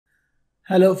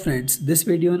Hello friends, this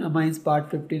video on Amines part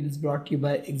 15 is brought to you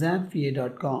by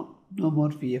examfa.com. No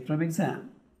more fear from exam.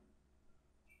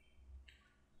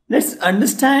 Let's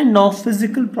understand now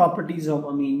physical properties of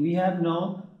amine. We have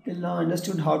now till now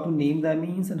understood how to name the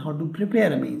amines and how to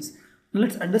prepare amines. Now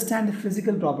let's understand the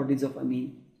physical properties of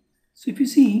amine. So if you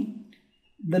see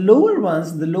the lower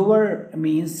ones, the lower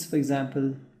amines, for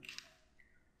example,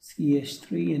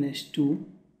 CH3NH2,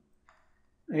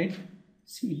 right?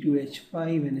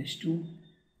 C2H5NH2,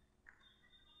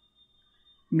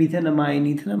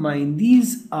 methanamine, ethanamine,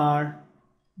 these are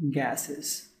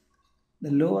gases. The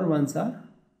lower ones are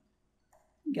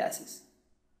gases.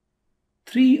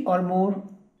 Three or more,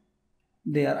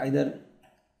 they are either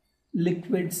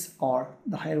liquids or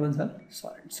the higher ones are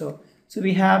solids. So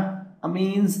we have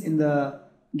amines in the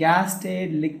gas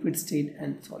state, liquid state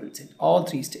and solid state, all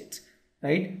three states,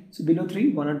 right? So below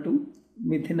 3, 1 or 2,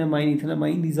 methanamine,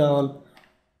 ethanamine, these are all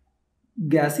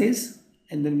gases,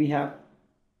 and then we have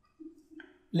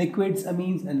liquids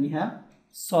amines and we have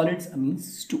solids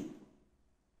amines too.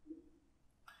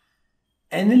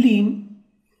 Aniline,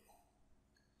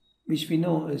 which we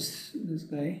know is this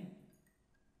guy,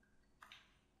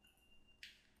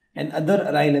 and other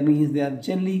aryl amines, they are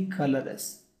generally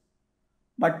colorless,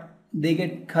 but they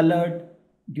get colored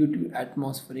due to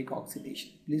atmospheric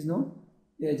oxidation. Please note,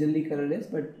 they are generally colorless,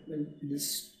 but when it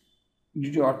is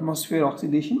due to atmospheric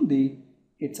oxidation, they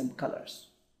get some colors.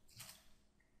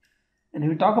 And if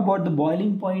we talk about the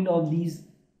boiling point of these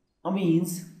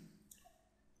amines,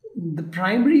 the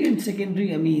primary and secondary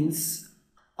amines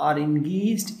are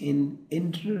engaged in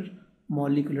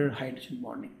intermolecular hydrogen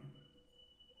bonding,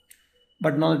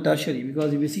 but not tertiary,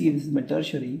 because if you see this is my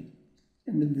tertiary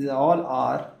and these all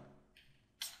are,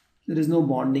 there is no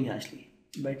bonding actually,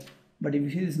 but if you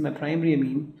see this is my primary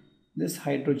amine, this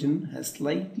hydrogen has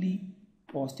slightly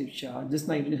positive charge, this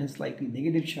nitrogen has slightly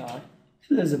negative charge,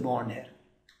 so there's a bond here,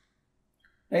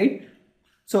 right?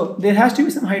 So there has to be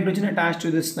some hydrogen attached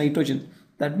to this nitrogen.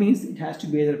 That means it has to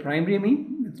be either primary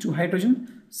amine with 2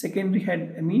 hydrogen, secondary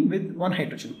amine with 1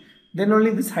 hydrogen. Then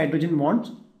only this hydrogen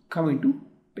bonds come into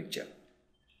picture,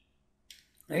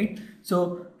 right?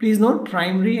 So please note,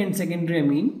 primary and secondary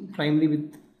amine, primary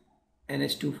with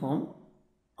NH2 form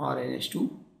or NH2,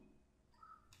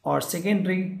 or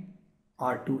secondary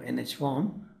R2NH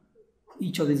form,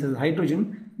 each of these has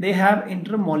hydrogen, they have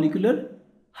intermolecular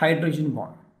hydrogen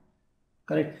bond,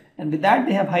 correct? And with that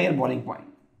they have higher boiling point.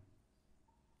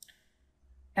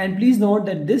 And please note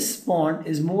that this bond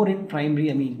is more in primary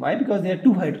amine. Why? Because there are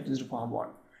 2 hydrogens to form bond.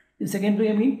 In secondary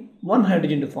amine, 1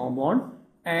 hydrogen to form bond,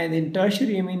 and in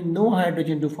tertiary amine, no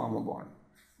hydrogen to form a bond.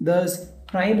 Thus,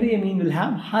 primary amine will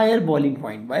have higher boiling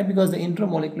point. Why? Because the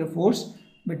intermolecular force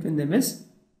between them is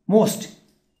most.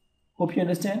 Hope you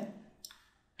understand.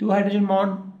 2 hydrogen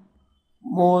bond,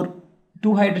 more 2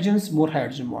 hydrogens, more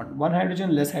hydrogen bond. 1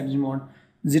 hydrogen, less hydrogen bond.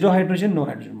 0 hydrogen, no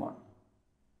hydrogen bond.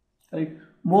 Right?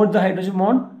 More the hydrogen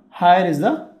bond, higher is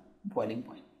the boiling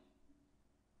point.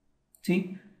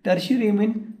 See, tertiary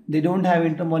amine, they don't have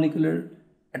intermolecular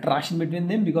attraction between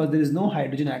them because there is no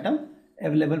hydrogen atom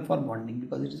available for bonding,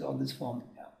 because it is of this form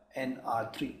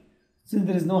NR3. Since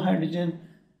there is no hydrogen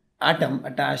atom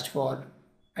attached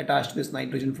to this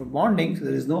nitrogen for bonding, so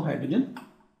there is no hydrogen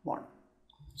bond.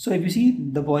 So if you see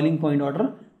the boiling point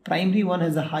order, primary one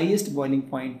has the highest boiling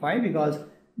point. Why? Because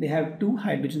they have 2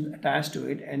 hydrogens attached to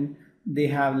it and they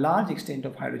have large extent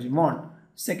of hydrogen bond.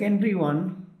 Secondary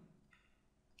one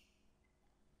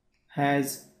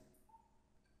has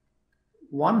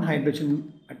 1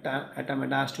 hydrogen atom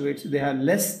attached to it, so they have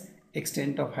less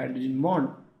extent of hydrogen bond.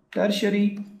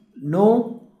 Tertiary,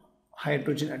 no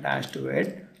hydrogen attached to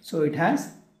it, so it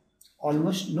has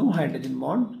almost no hydrogen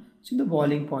bond, so the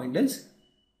boiling point is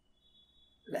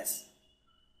less.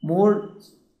 More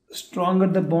stronger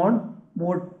the bond,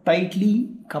 more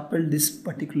tightly coupled this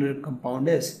particular compound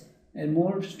is, and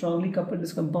more strongly coupled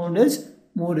this compound is,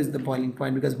 more is the boiling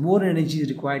point, because more energy is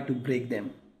required to break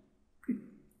them.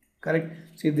 Correct?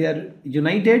 So if they are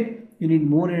united, you need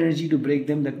more energy to break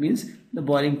them. That means the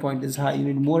boiling point is high. You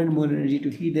need more and more energy to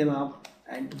heat them up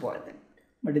and to boil them.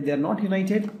 But if they are not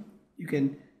united, you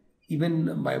can,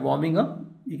 even by warming up,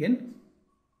 you can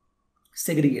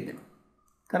segregate them.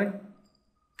 Correct?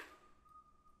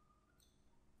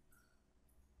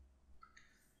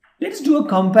 Let's do a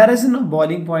comparison of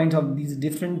boiling points of these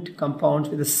different compounds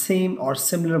with the same or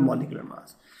similar molecular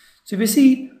mass. So if you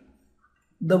see,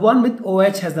 the one with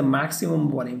OH has the maximum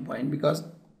boiling point because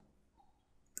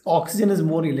oxygen is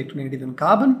more electronegative than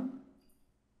carbon,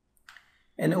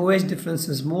 and OH difference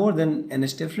is more than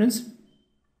NH difference.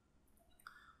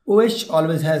 OH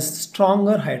always has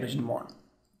stronger hydrogen bond.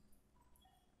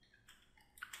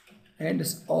 and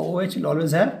this OH will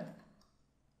always have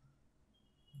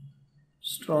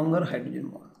stronger hydrogen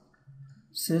bond.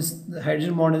 Since the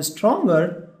hydrogen bond is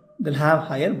stronger, they'll have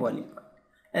higher boiling point.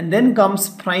 And then comes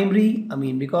primary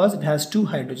amine because it has two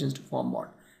hydrogens to form bond.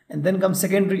 And then comes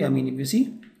secondary amine, if you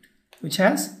see, which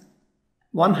has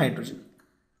one hydrogen.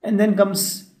 And then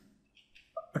comes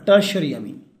a tertiary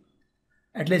amine.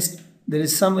 At least there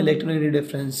is some electronegativity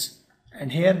difference,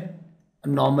 and here a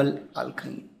normal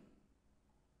alkyne.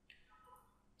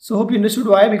 So hope you understood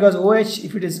why, because OH,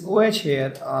 if it is OH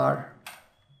here or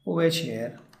OH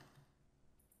here,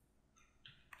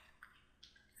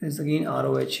 there is again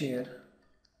ROH here,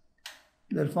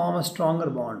 they'll form a stronger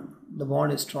bond. The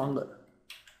bond is stronger.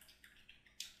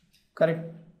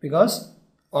 Correct? Because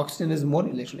oxygen is more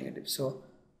electronegative. So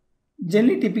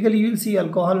generally, typically you will see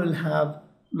alcohol will have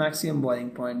maximum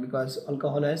boiling point because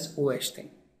alcohol has OH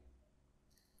thing.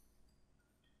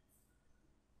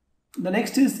 The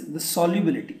next is the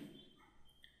solubility.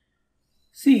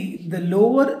 See, the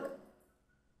lower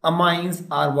amines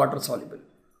are water soluble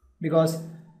because,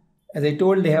 as I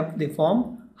told, they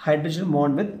form hydrogen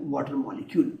bond with water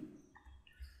molecule.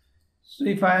 So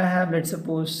if I have, let's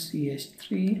suppose,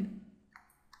 CH3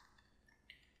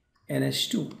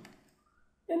 NH2,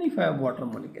 and if I have water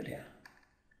molecule here,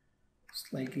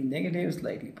 slightly negative,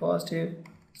 slightly positive,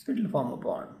 so it will form a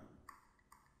bond.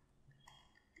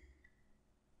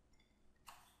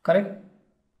 Correct?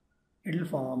 It will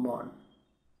form a bond.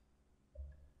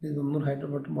 There is one more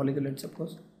hydrogen molecule, let's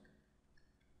suppose.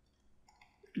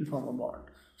 It will form a bond.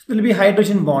 So there will be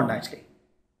hydrogen bond actually.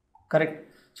 Correct?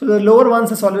 So the lower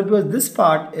ones are soluble because this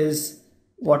part is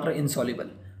water insoluble.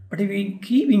 But if we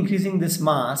keep increasing this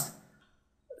mass,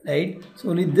 right, so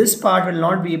only this part will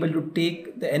not be able to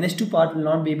take, the NH2 part will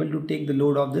not be able to take the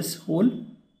load of this whole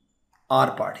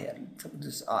R part here. So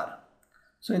this is R.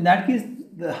 So in that case,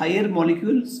 the higher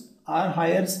molecules or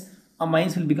higher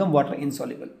amines will become water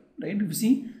insoluble, right? If you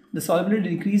see, the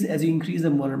solubility decreases as you increase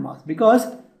the molar mass because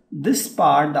this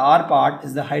part, the R part,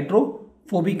 is the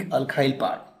hydrophobic alkyl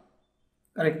part.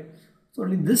 Correct? So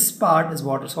only this part is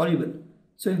water soluble.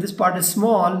 So if this part is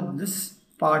small, this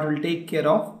part will take care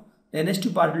of, the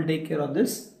NH2 part will take care of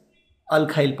this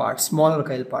alkyl part, small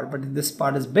alkyl part. But if this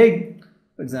part is big,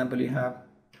 for example, you have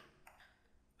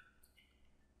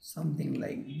something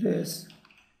like this.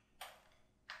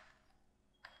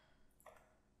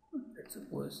 Let's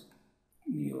suppose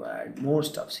you add more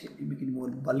stuffs here, you make it more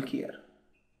bulkier.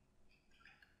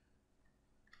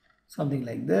 Something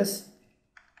like this.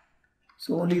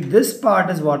 So only this part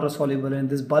is water soluble and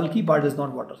this bulky part is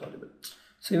not water soluble.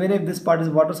 So even if this part is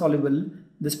water soluble,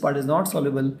 this part is not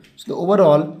soluble. So the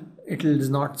overall it is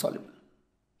not soluble.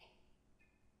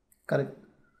 Correct?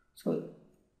 So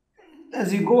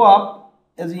as you go up,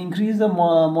 as you increase the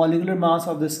molecular mass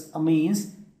of this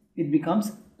amines, it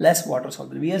becomes less water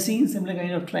soluble. We are seeing similar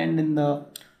kind of trend in the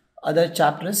other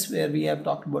chapters where we have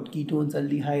talked about ketones,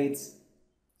 aldehydes.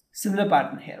 Similar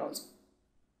pattern here also.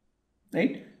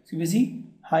 Right? So we see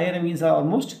higher amines are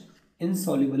almost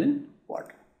insoluble in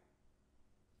water.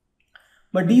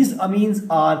 But these amines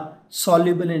are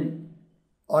soluble in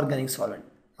organic solvent,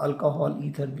 alcohol,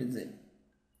 ether, benzene.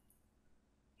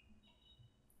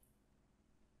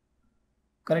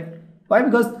 Correct? Why?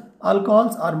 Because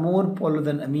alcohols are more polar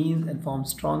than amines and form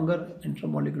stronger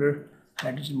intramolecular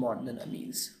hydrogen bond than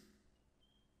amines.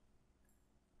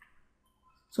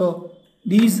 So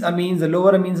these amines, the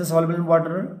lower amines are soluble in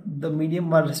water, the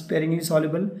medium are sparingly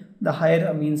soluble, the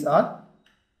higher amines are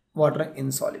water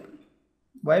insoluble.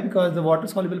 Why? Because the water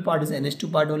soluble part is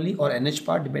NH2 part only or NH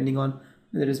part depending on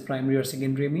whether it is primary or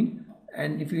secondary amine.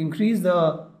 And if you increase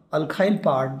the alkyl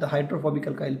part, the hydrophobic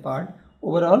alkyl part,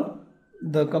 overall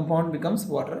the compound becomes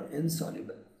water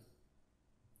insoluble.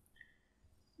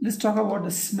 Let's talk about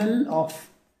the smell of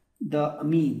the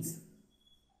amines.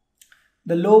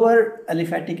 The lower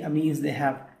aliphatic amines, they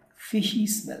have fishy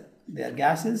smell. They are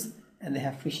gases and they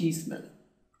have fishy smell.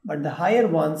 But the higher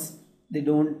ones, they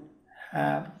don't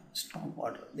have strong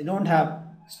water. They don't have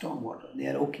strong water. They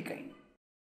are okay kind.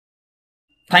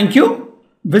 Thank you.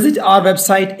 Visit our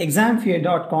website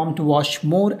examfear.com to watch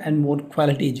more and more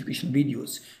quality educational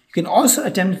videos. You can also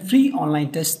attempt free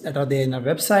online tests that are there in our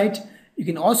website. You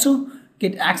can also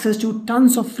get access to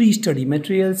tons of free study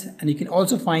materials, and you can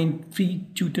also find free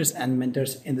tutors and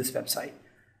mentors in this website.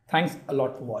 Thanks a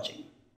lot for watching.